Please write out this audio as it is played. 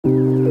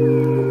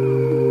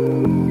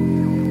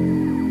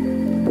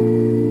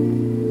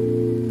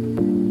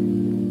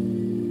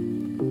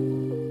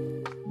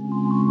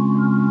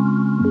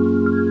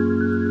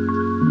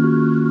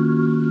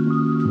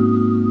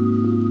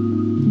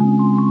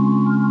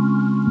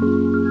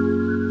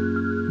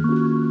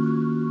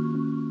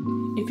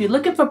you're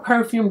looking for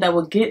perfume that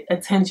will get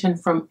attention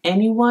from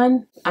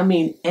anyone, I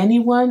mean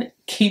anyone,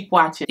 keep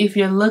watching. If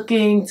you're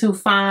looking to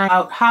find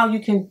out how you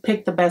can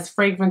pick the best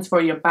fragrance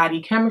for your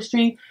body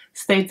chemistry,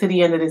 stay to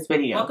the end of this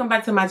video. Welcome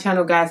back to my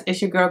channel, guys.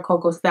 It's your girl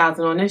Coco Styles,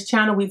 and on this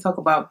channel we talk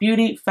about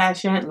beauty,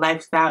 fashion,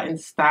 lifestyle, and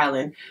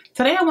styling.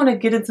 Today I want to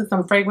get into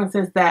some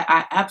fragrances that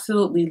I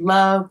absolutely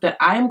love that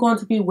I am going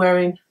to be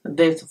wearing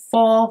this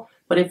fall.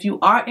 But if you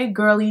are a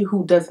girly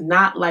who does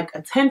not like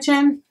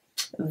attention,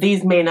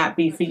 these may not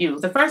be for you.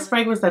 The first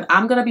fragrance that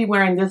I'm going to be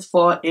wearing this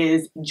fall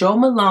is Jo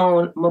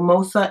Malone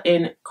Mimosa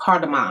in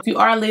Cardamom. If you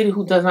are a lady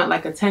who does not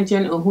like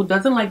attention or who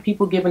doesn't like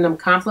people giving them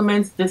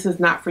compliments, this is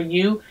not for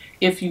you.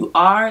 If you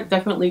are,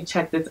 definitely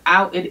check this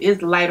out. It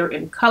is lighter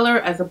in color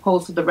as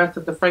opposed to the rest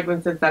of the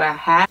fragrances that I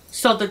have.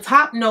 So the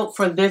top note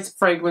for this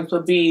fragrance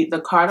would be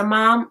the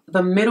cardamom.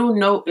 The middle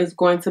note is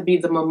going to be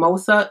the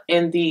mimosa,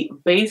 and the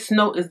base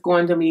note is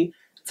going to be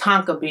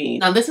tonka bean.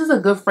 Now this is a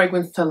good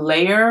fragrance to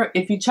layer.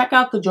 If you check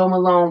out the Jo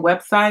Malone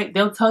website,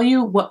 they'll tell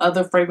you what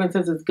other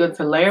fragrances is good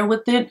to layer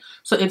with it.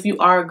 So if you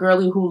are a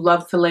girly who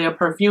loves to layer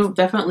perfume,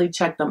 definitely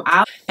check them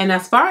out. And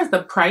as far as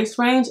the price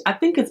range, I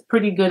think it's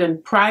pretty good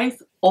in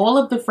price. All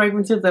of the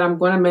fragrances that I'm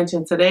going to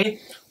mention today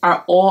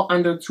are all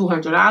under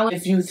 $200.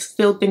 If you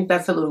still think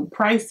that's a little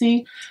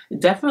pricey,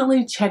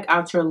 definitely check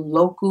out your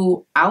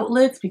local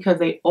outlets because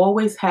they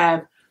always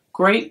have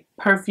great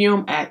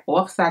perfume at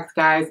off Saks,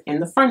 guys, in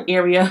the front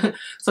area.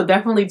 So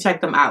definitely check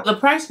them out. The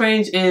price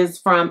range is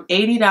from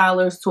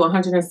 $80 to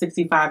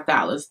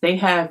 $165. They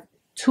have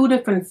two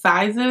different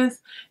sizes.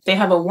 They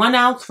have a 1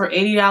 ounce for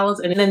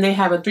 $80, and then they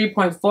have a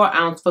 3.4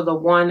 ounce for the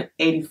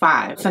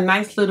 $185. It's a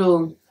nice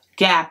little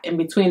gap in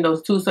between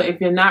those two. So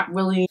if you're not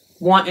really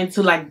wanting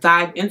to like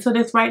dive into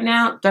this right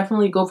now,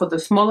 definitely go for the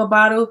smaller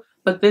bottle.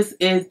 But this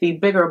is the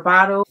bigger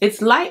bottle.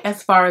 It's light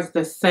as far as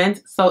the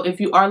scent. So if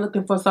you are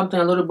looking for something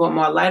a little bit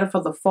more lighter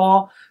for the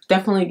fall,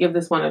 definitely give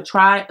this one a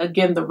try.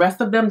 Again, the rest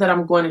of them that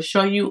I'm going to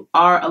show you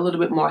are a little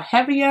bit more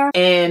heavier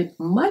and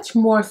much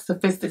more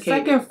sophisticated.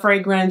 The second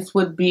fragrance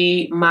would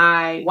be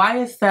my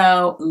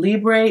YSL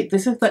Libre.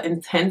 This is the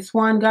intense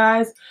one,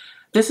 guys.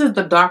 This is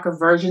the darker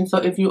version. So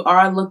if you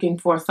are looking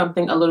for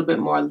something a little bit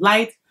more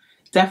light,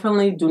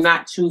 definitely do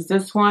not choose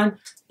this one.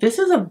 This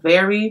is a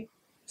very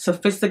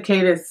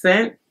sophisticated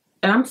scent.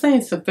 And I'm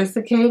saying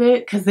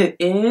sophisticated because it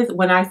is.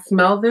 When I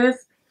smell this,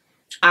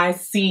 I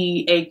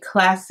see a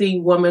classy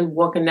woman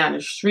walking down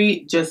the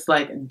street just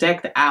like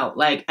decked out.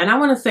 Like, and I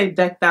want to say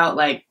decked out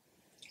like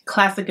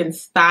classic in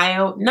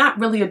style. Not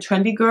really a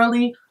trendy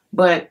girly,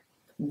 but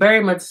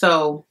very much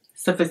so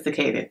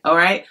sophisticated. All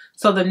right.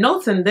 So the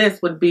notes in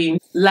this would be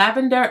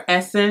lavender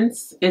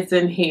essence. It's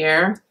in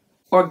here.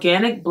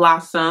 Organic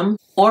blossom,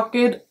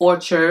 orchid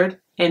orchard,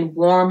 and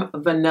warm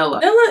vanilla.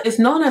 Vanilla is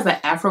known as an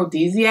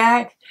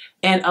aphrodisiac,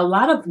 and a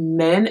lot of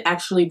men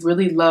actually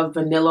really love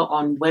vanilla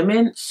on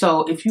women.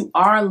 So if you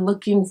are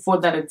looking for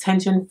that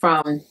attention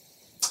from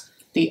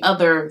the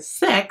other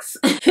sex,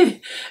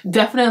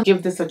 definitely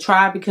give this a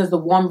try because the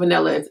warm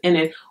vanilla is in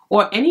it.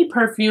 Or any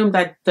perfume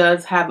that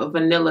does have a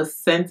vanilla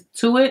scent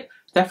to it,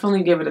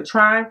 definitely give it a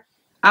try.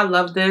 I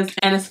love this.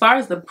 And as far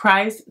as the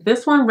price,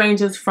 this one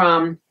ranges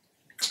from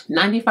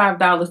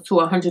 $95 to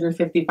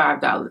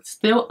 $155,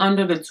 still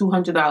under the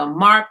 $200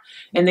 mark.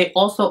 And they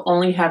also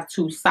only have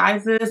two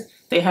sizes.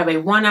 They have a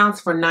 1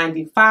 ounce for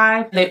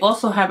 $95. They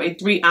also have a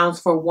 3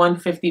 ounce for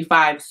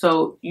 $155.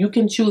 So you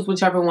can choose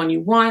whichever one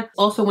you want.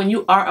 Also, when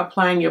you are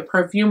applying your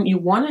perfume, you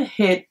want to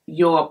hit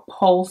your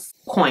pulse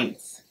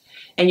points.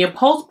 And your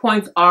pulse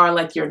points are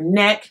like your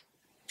neck,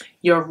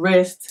 your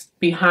wrist,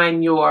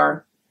 behind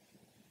your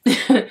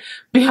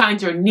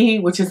behind your knee,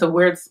 which is a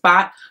weird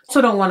spot.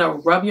 So don't want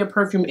to rub your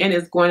perfume in.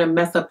 It's going to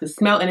mess up the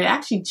smell, and it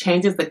actually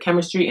changes the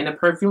chemistry in the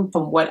perfume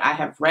from what I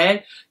have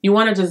read. You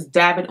want to just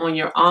dab it on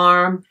your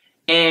arm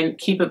and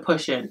keep it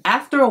pushing.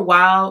 After a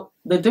while,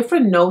 the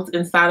different notes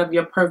inside of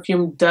your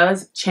perfume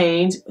does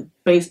change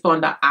based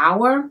on the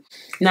hour.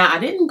 Now, I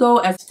didn't go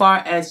as far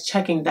as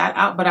checking that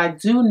out, but I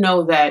do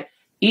know that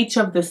each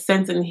of the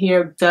scents in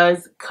here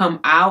does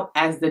come out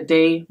as the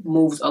day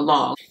moves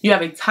along. You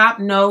have a top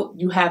note,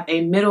 you have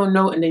a middle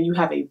note, and then you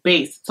have a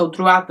base. So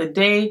throughout the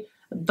day,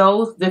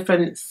 those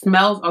different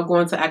smells are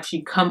going to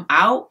actually come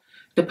out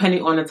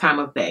depending on the time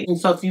of day. And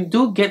so if you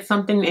do get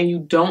something and you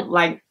don't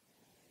like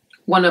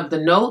one of the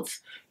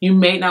notes, you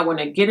may not want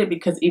to get it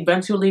because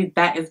eventually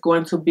that is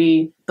going to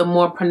be the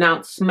more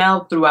pronounced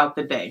smell throughout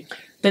the day.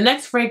 The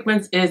next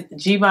fragrance is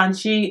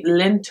Givenchy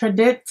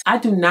L'Interdit. I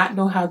do not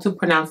know how to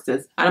pronounce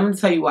this. I'm going to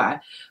tell you why.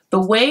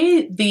 The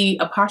way the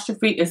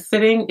apostrophe is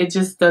sitting, it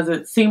just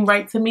doesn't seem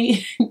right to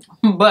me.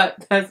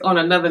 But that's on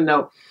another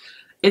note.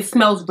 It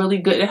smells really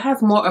good. It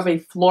has more of a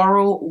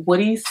floral,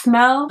 woody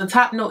smell. The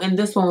top note in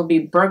this one would be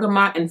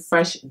bergamot and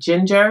fresh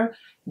ginger.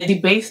 The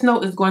base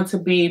note is going to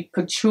be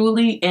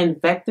patchouli and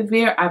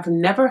vetiver. I've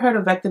never heard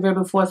of vetiver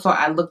before, so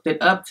I looked it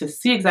up to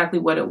see exactly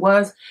what it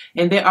was.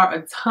 And there are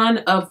a ton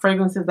of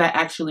fragrances that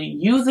actually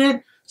use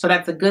it, so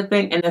that's a good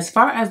thing. And as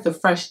far as the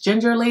fresh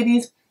ginger,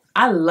 ladies,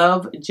 I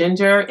love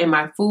ginger in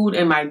my food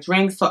and my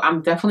drinks, so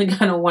I'm definitely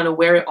gonna want to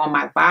wear it on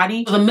my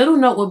body. So the middle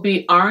note would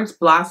be orange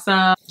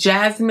blossom,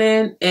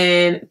 jasmine,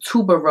 and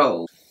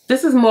tuberose.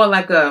 This is more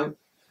like a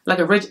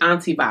rich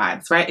auntie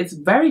vibes, right? It's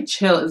very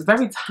chill, it's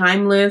very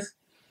timeless,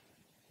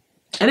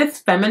 and it's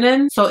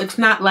feminine. So it's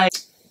not like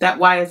that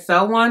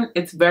YSL one.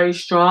 It's very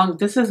strong.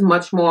 This is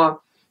much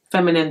more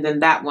feminine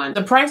than that one.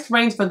 The price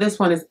range for this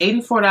one is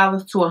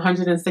 $84 to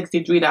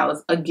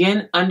 $163.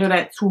 Again, under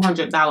that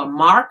 $200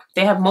 mark.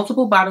 They have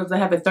multiple bottles. They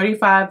have a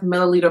 35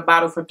 milliliter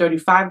bottle for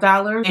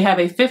 $35. They have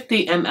a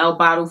 50 ml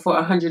bottle for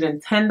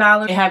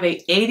 $110. They have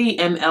a 80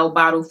 ml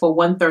bottle for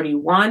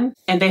 $131.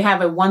 And they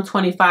have a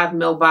 125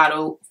 ml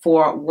bottle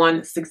for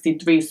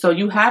 $163. So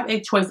you have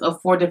a choice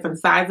of 4 different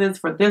sizes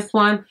for this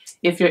one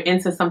if you're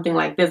into something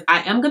like this.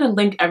 I am going to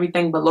link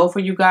everything below for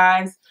you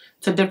guys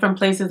to different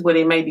places where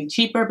they may be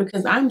cheaper,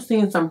 because I'm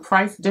seeing some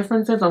price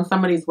differences on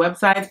some of these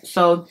websites.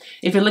 So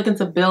if you're looking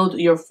to build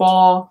your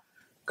fall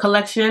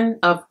collection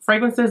of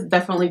fragrances,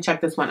 definitely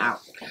check this one out.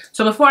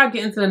 So before I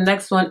get into the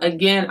next one,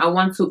 again, I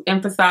want to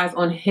emphasize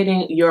on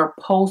hitting your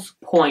pulse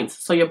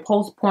points. So your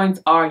pulse points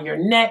are your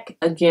neck,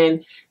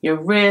 again, your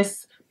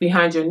wrists,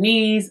 behind your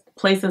knees,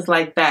 places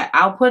like that.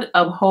 I'll put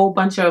a whole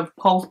bunch of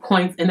pulse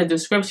points in the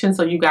description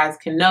so you guys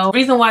can know. The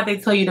reason why they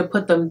tell you to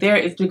put them there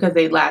is because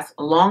they last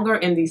longer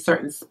in these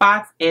certain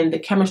spots, and the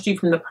chemistry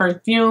from the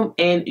perfume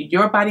and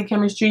your body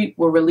chemistry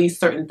will release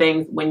certain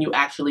things when you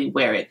actually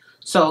wear it.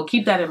 So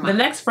keep that in mind.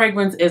 The next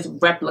fragrance is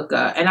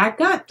Replica, and I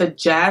got the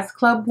Jazz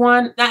Club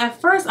one. Now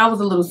at first I was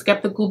a little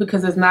skeptical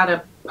because it's not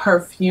a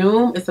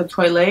perfume, it's a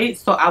toilette.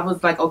 So I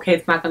was like, okay,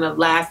 it's not gonna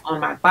last on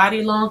my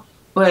body long,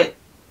 but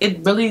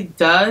it really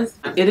does.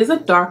 It is a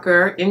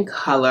darker in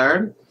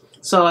color.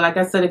 So like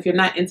I said, if you're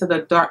not into the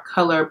dark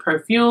color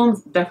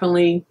perfumes,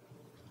 definitely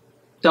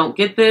don't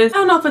get this. I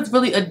don't know if it's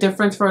really a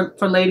difference for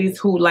ladies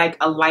who like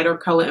a lighter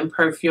color in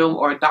perfume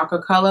or a darker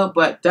color,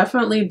 but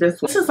definitely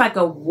this one. This is like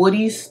a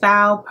woody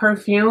style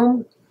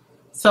perfume.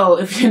 So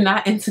if you're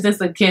not into this,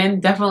 again,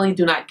 definitely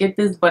do not get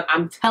this. But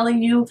I'm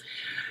telling you,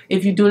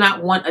 if you do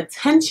not want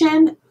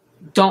attention,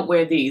 don't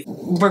wear these.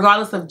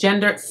 Regardless of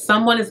gender,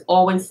 someone is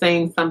always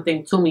saying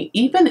something to me.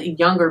 Even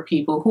younger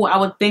people who I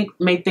would think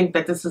may think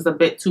that this is a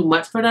bit too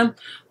much for them.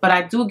 But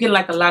I do get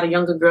like a lot of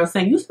younger girls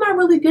saying, "You smell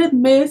really good,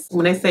 miss."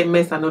 When they say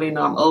miss, I know they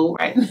know I'm old,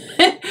 right?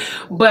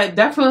 But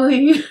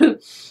definitely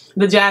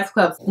the Jazz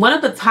Club. One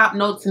of the top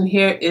notes in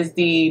here is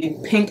the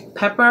pink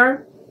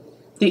pepper.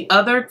 The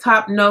other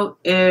top note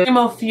is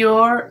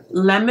Fior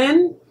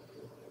lemon.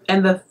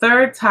 And the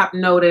third top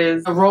note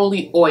is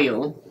neroli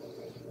oil.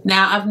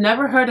 Now, I've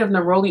never heard of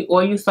neroli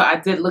oil, so I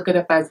did look it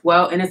up as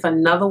well. And it's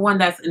another one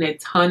that's in a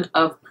ton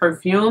of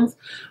perfumes.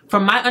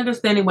 From my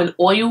understanding, when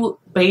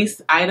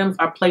oil-based items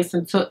are placed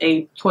into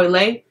a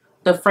toilette,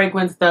 the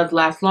fragrance does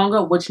last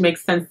longer, which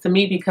makes sense to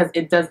me because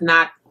it does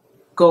not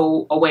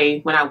go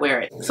away when I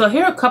wear it. So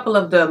here are a couple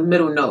of the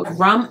middle notes.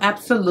 Rum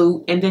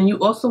Absolute, and then you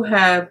also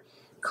have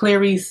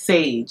Clary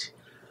Sage.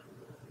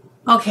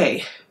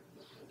 Okay.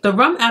 The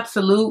Rum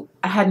Absolute,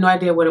 I had no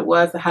idea what it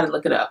was. I had to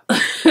look it up.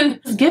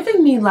 It's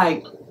giving me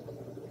like,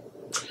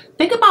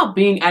 think about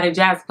being at a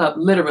jazz club,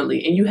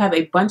 literally, and you have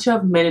a bunch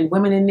of men and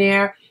women in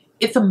there.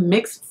 It's a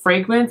mixed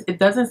fragrance. It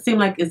doesn't seem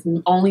like it's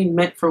only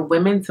meant for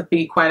women, to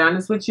be quite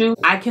honest with you.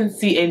 I can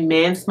see a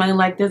man smelling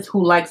like this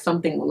who likes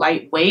something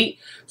lightweight.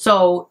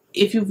 So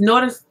if you've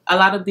noticed, a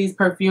lot of these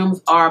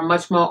perfumes are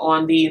much more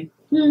on the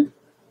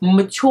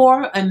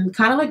mature and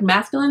kind of like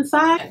masculine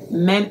side.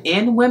 Men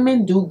and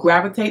women do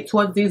gravitate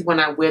towards these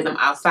when I wear them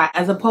outside,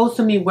 as opposed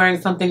to me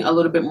wearing something a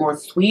little bit more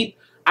sweet.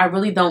 I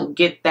really don't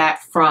get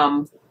that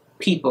from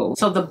people.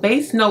 So the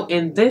base note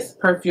in this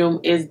perfume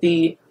is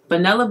the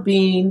vanilla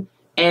bean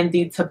and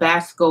the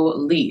Tabasco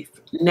leaf.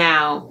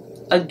 Now,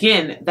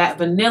 again, that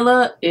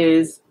vanilla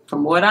is,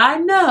 from what I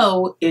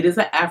know, it is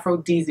an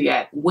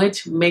aphrodisiac,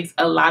 which makes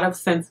a lot of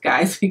sense,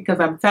 guys, because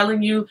I'm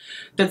telling you,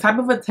 the type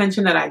of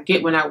attention that I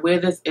get when I wear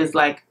this is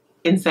like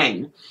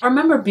insane. I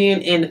remember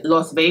being in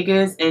Las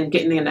Vegas and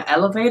getting in the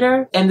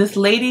elevator, and this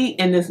lady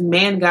and this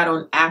man got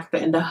on after,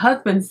 and the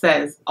husband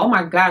says, "Oh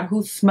my God,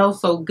 who smells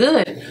so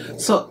good?"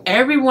 So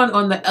everyone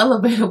on the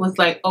elevator was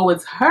like, "Oh,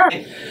 it's her."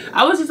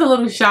 I was just a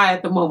little shy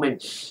at the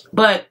moment,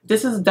 but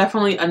this is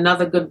definitely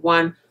another good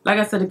one. Like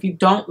I said, if you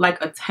don't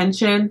like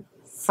attention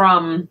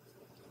from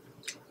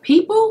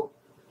people,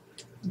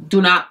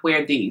 do not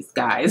wear these,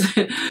 guys.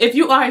 If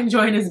you are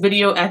enjoying this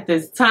video at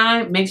this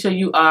time, make sure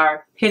you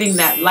are hitting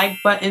that like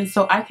button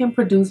so I can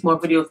produce more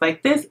videos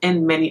like this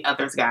and many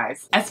others,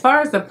 guys. As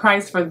far as the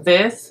price for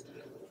this,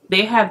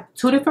 they have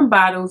 2 different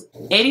bottles,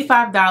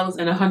 $85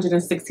 and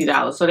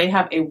 $160. So they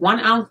have a 1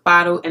 ounce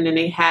bottle, and then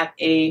they have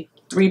a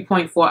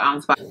 3.4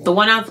 ounce bottle. The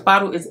 1 ounce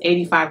bottle is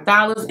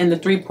 $85, and the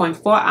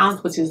 3.4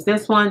 ounce, which is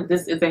this one,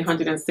 this is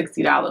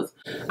 $160.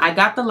 I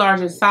got the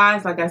larger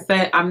size. Like I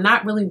said, I'm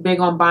not really big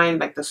on buying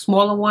like the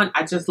smaller one.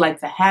 I just like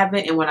to have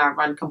it, and when I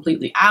run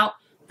completely out,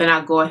 then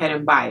I'll go ahead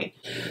and buy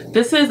it.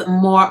 This is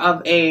more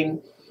of a,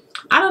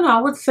 I don't know,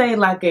 I would say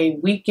like a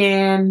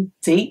weekend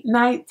date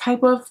night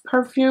type of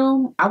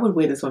perfume. I would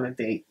wear this on a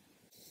date.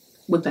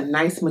 with a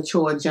nice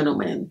mature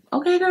gentleman.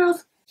 Okay,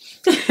 girls?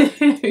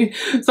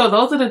 So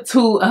those are the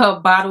two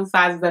bottle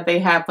sizes that they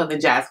have for the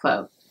Jazz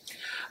Club.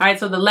 All right,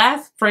 so the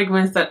last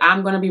fragrance that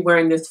I'm going to be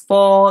wearing this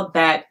fall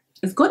that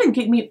is going to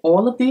get me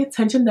all of the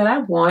attention that I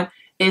want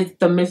is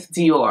the Miss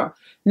Dior.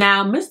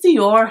 Now, Miss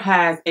Dior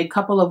has a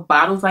couple of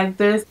bottles like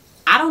this.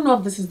 I don't know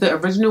if this is the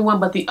original one,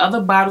 but the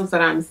other bottles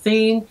that I'm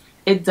seeing,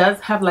 it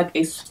does have like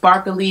a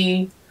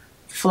sparkly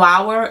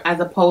flower as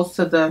opposed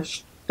to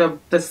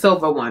the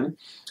silver one.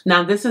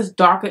 Now, this is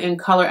darker in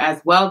color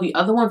as well. The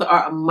other ones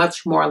are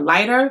much more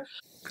lighter.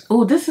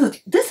 Oh, this is,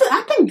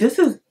 I think this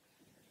is,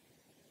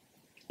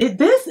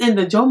 this and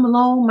the Jo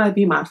Malone might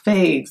be my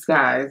faves,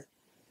 guys.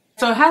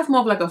 So it has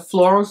more of like a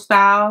floral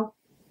style.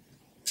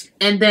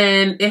 And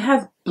then it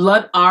has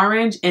blood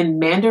orange and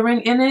mandarin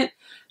in it.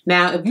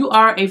 Now, if you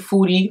are a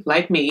foodie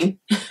like me,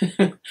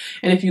 and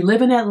if you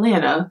live in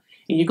Atlanta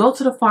and you go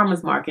to the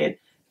farmer's market,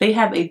 they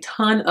have a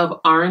ton of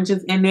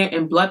oranges in there,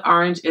 and blood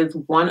orange is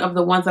one of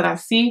the ones that I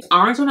see.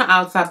 Orange on the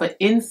outside, but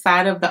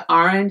inside of the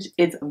orange,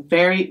 it's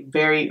very,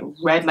 very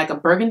red, like a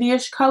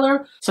burgundy-ish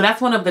color. So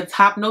that's one of the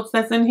top notes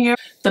that's in here.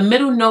 The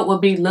middle note will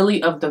be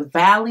Lily of the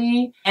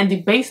Valley, and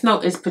the base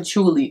note is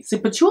patchouli. See,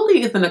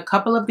 patchouli is in a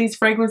couple of these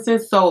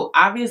fragrances, so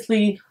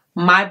obviously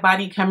my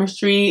body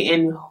chemistry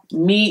and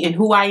me and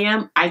who I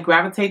am, I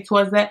gravitate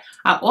towards that.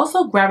 I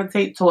also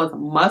gravitate towards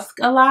musk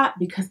a lot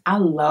because I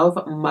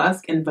love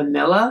musk and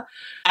vanilla.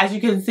 As you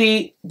can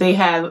see, they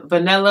have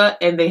vanilla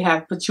and they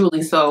have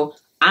patchouli, so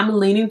I'm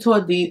leaning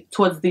towards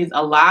these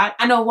a lot.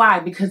 I know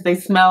why, because they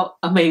smell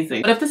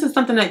amazing. But if this is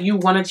something that you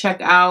want to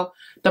check out,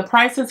 the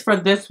prices for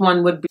this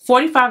one would be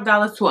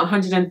 $45 to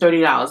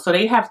 $130. So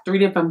they have 3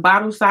 different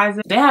bottle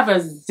sizes. They have a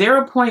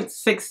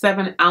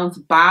 0.67 ounce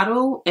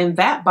bottle, and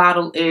that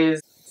bottle is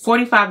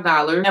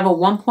 $45. They have a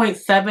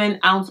 1.7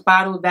 ounce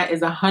bottle that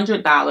is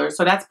 $100.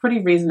 So that's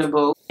pretty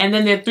reasonable. And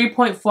then their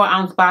 3.4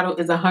 ounce bottle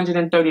is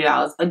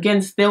 $130.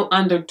 Again, still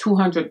under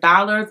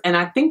 $200. And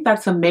I think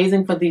that's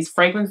amazing for these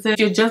fragrances. If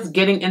you're just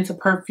getting into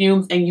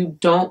perfumes and you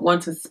don't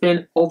want to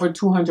spend over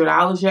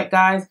 $200 yet,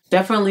 guys,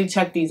 definitely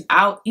check these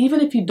out.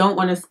 Even if you don't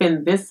want to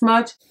spend this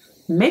much,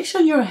 make sure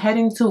you're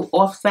heading to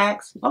Off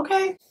Saks,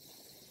 okay?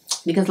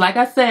 Because like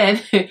I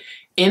said,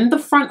 in the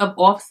front of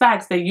Off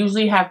Saks, they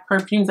usually have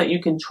perfumes that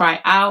you can try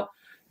out,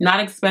 not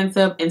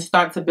expensive, and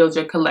start to build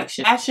your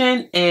collection.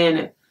 Fashion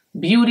and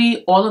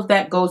beauty, all of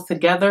that goes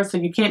together, so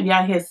you can't be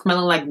out here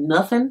smelling like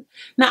nothing.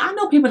 Now, I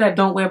know people that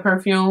don't wear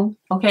perfume,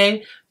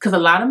 okay? Because a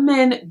lot of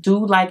men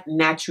do like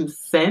natural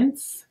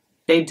scents.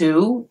 They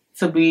do,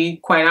 to be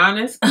quite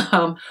honest.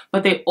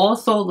 But they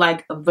also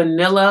like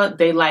vanilla.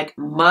 They like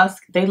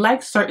musk. They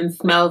like certain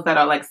smells that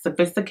are like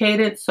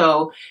sophisticated.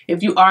 So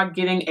if you are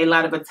getting a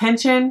lot of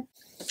attention,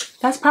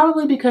 that's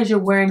probably because you're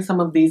wearing some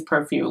of these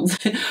perfumes.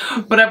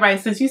 But all right,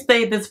 since you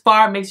stayed this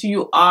far, make sure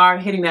you are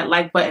hitting that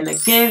like button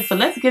again. So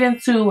let's get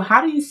into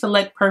how do you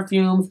select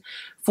perfumes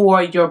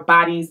for your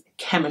body's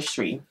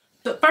chemistry.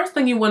 The first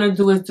thing you want to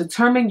do is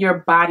determine your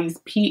body's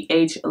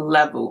pH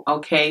level,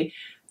 okay?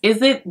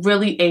 Is it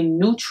really a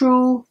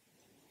neutral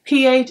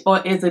pH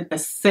or is it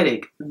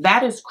acidic?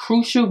 That is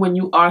crucial when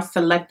you are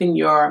selecting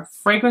your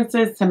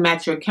fragrances to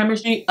match your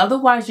chemistry.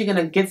 Otherwise, you're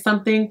going to get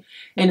something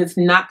and it's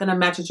not going to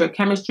match with your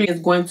chemistry. It's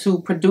going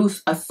to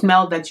produce a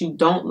smell that you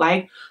don't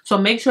like. So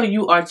make sure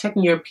you are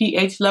checking your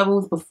pH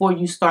levels before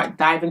you start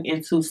diving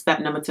into step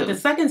number 2. The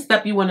second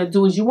step you want to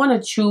do is you want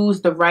to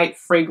choose the right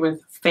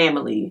fragrance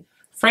family.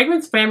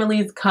 Fragrance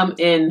families come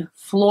in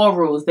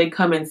florals, they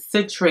come in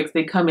citrics,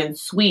 they come in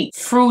sweet,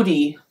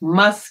 fruity,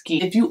 musky.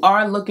 If you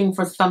are looking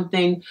for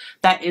something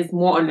that is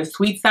more on the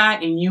sweet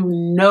side and you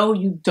know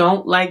you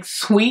don't like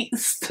sweet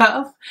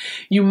stuff,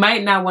 you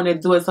might not want to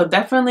do it. So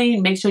definitely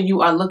make sure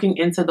you are looking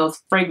into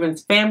those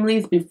fragrance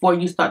families before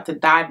you start to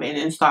dive in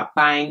and start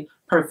buying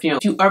perfume.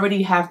 If you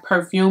already have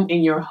perfume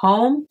in your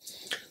home,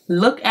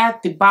 look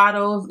at the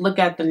bottles, look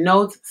at the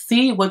notes,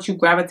 see what you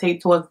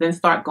gravitate towards, then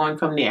start going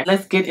from there.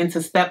 Let's get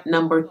into step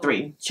number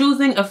 3.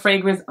 Choosing a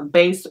fragrance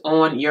based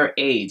on your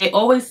age. They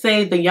always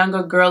say the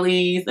younger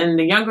girlies and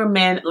the younger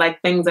men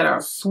like things that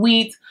are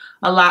sweet,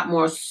 a lot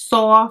more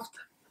soft,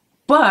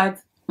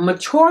 but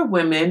mature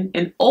women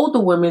and older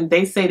women,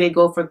 they say they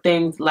go for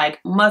things like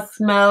musk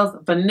smells,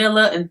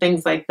 vanilla, and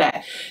things like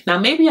that. Now,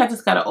 maybe I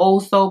just got an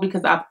old soul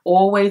because I've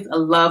always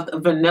loved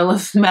vanilla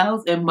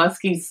smells and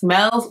musky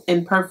smells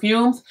in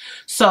perfumes.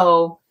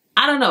 So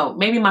I don't know,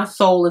 maybe my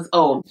soul is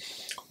old.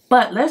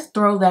 But let's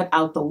throw that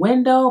out the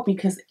window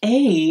because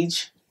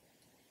age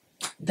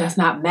does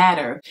not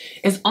matter.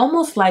 It's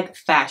almost like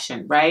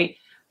fashion, right?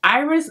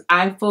 Iris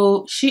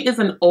Eiffel, she is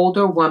an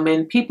older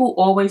woman. People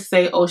always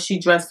say, oh, she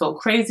dressed so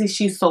crazy,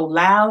 she's so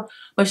loud,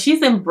 but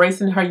she's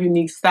embracing her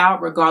unique style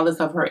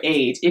regardless of her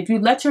age. If you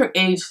let your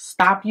age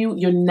stop you,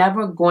 you're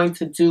never going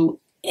to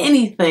do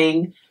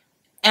anything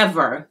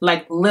ever,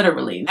 like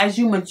literally. As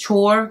you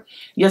mature,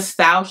 your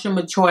style should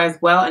mature as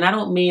well. And I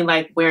don't mean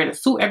like wearing a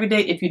suit every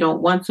day if you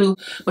don't want to,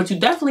 but you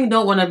definitely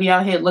don't want to be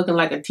out here looking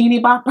like a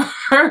teeny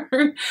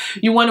bopper.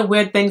 You want to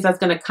wear things that's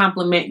going to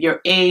complement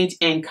your age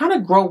and kind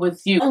of grow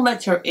with you. Don't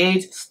let your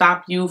age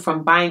stop you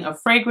from buying a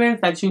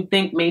fragrance that you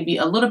think may be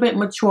a little bit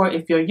mature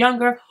if you're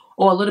younger,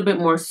 or a little bit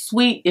more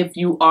sweet if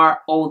you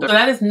are older. So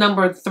that is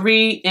number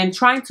 3, and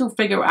trying to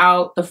figure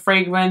out the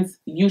fragrance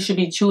you should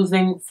be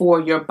choosing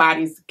for your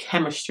body's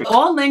chemistry.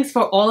 All links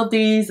for all of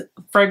these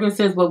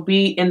fragrances will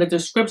be in the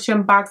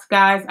description box,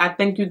 guys. I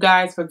thank you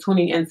guys for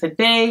tuning in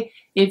today.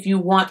 If you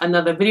want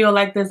another video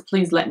like this,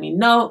 please let me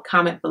know.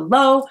 Comment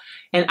below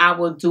and I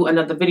will do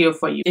another video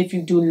for you. If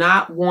you do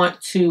not want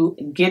to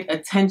get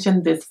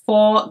attention this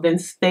fall, then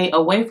stay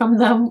away from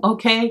them,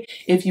 okay?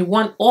 If you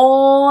want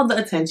all the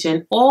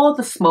attention, all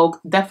the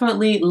smoke,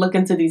 definitely look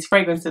into these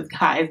fragrances,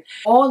 guys.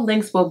 All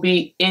links will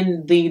be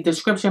in the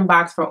description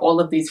box for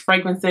all of these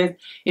fragrances.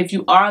 If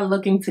you are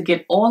looking to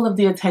get all of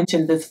the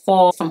attention this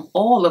fall from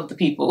all of the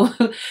people,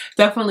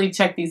 definitely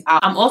check these out.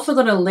 I'm also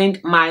going to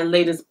link my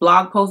latest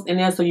blog post in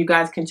there so you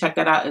guys can check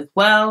that out as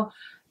well.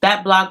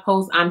 That blog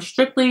post, I'm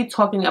strictly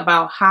talking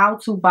about how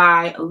to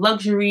buy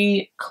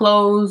luxury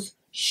clothes,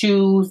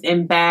 shoes,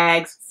 and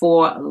bags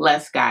for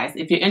less, guys.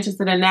 If you're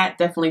interested in that,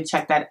 definitely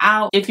check that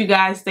out. If you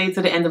guys stay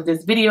to the end of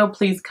this video,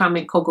 please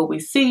comment Coco we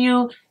see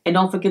you, and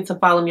don't forget to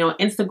follow me on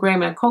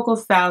Instagram at Coco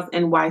Styles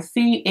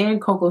NYC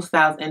and Coco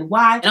Styles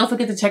NY. And don't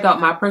forget to check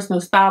out my personal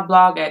style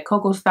blog at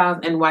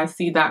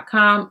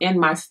CocoStylesNYC.com and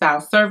my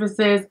style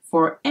services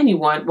for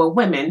anyone, well,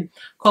 women,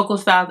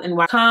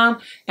 CocoStylesNY.com.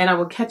 And I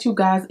will catch you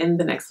guys in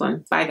the next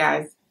one. Bye,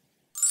 guys.